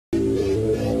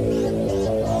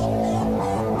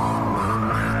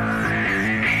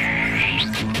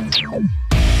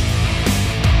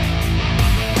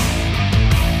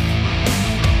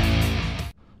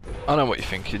I know what you're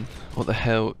thinking. What the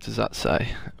hell does that say?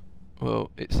 Well,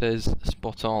 it says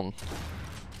Spoton,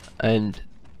 and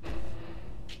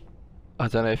I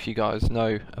don't know if you guys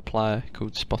know a player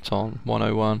called Spoton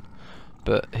 101,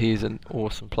 but he is an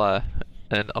awesome player,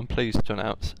 and I'm pleased to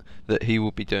announce that he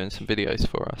will be doing some videos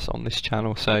for us on this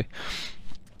channel. So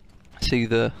see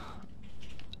the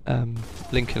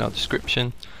link in our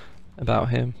description about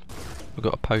him. We've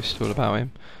got a post all about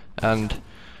him, and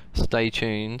stay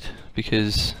tuned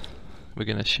because we're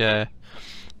going to share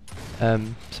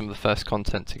some of the first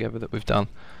content together that we've done.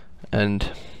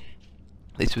 And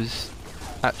this was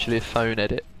actually a phone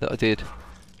edit that I did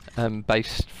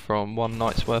based from one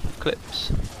night's worth of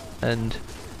clips, and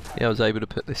yeah, I was able to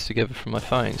put this together from my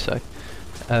phone, so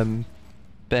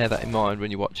bear that in mind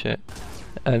when you watch it.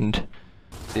 And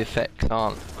the effects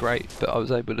aren't great, but I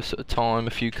was able to sort of time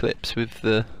a few clips with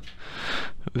the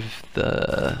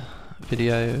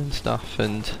video and stuff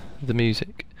and the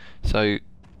music, so I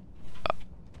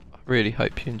really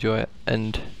hope you enjoy it,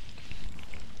 and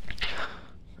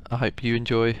I hope you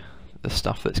enjoy the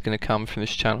stuff that's going to come from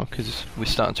this channel, because we're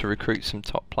starting to recruit some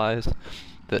top players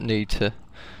that need to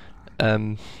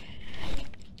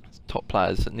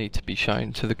be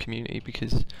shown to the community,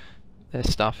 because their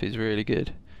stuff is really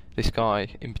good. This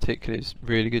guy in particular is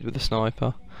really good with the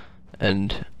sniper,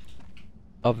 and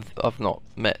I've not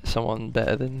met someone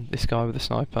better than this guy with the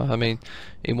sniper. I mean,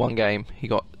 in one game he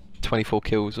got 24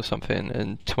 kills or something,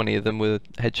 and 20 of them were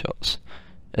headshots,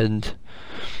 and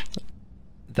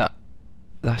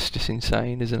that's just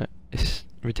insane, isn't it? It's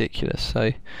ridiculous.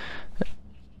 So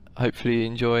hopefully you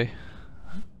enjoy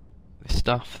this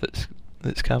stuff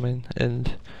that's coming,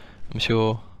 and I'm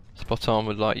sure Spoton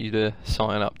would like you to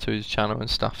sign up to his channel and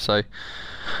stuff. So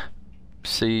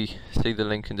see the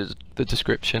link in the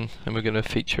description, and we're going to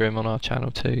feature him on our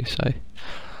channel too. So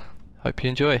hope you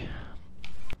enjoy.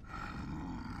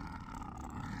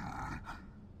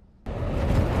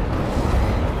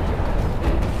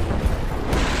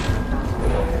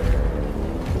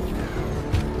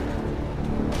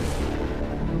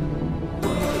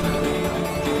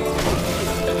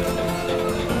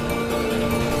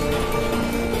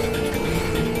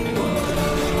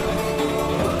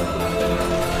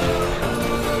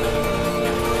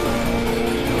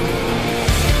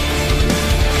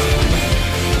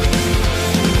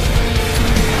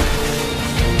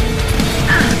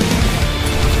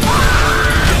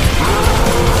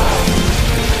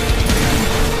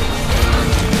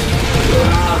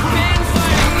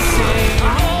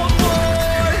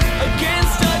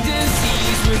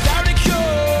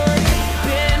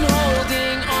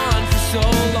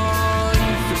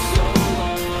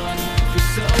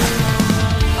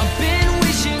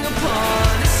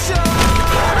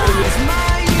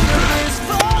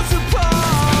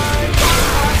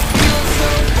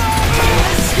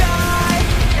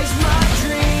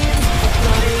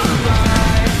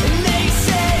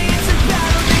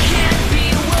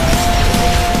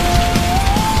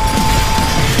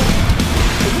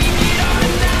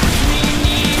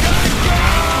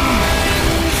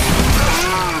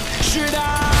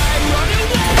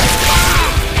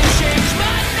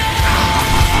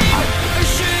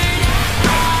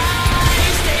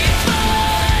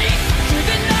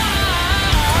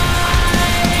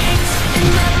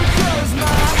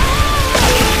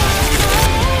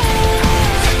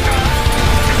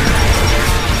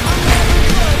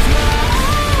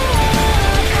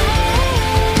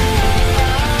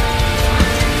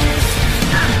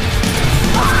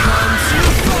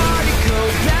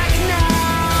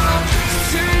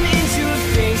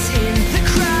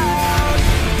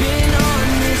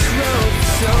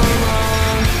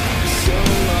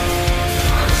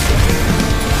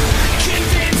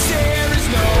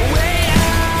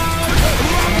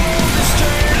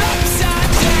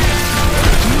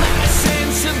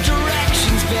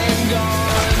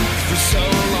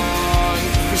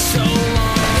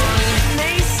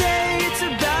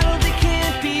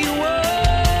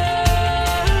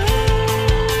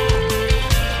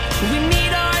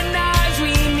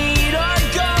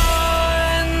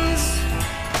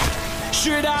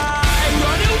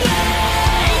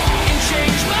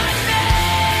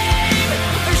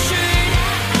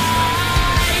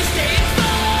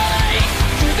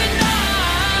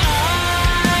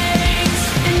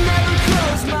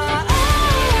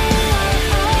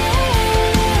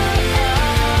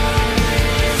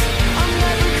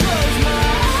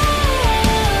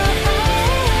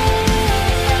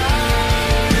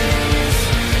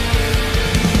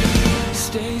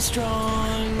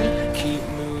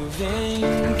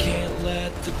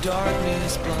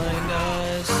 darkness blind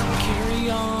us. Carry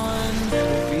on,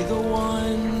 we'll be the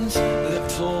ones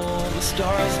that pull the stars.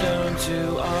 stars known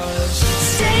to us.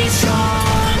 Stay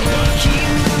strong, keep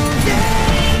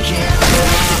moving, can't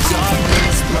let the darkness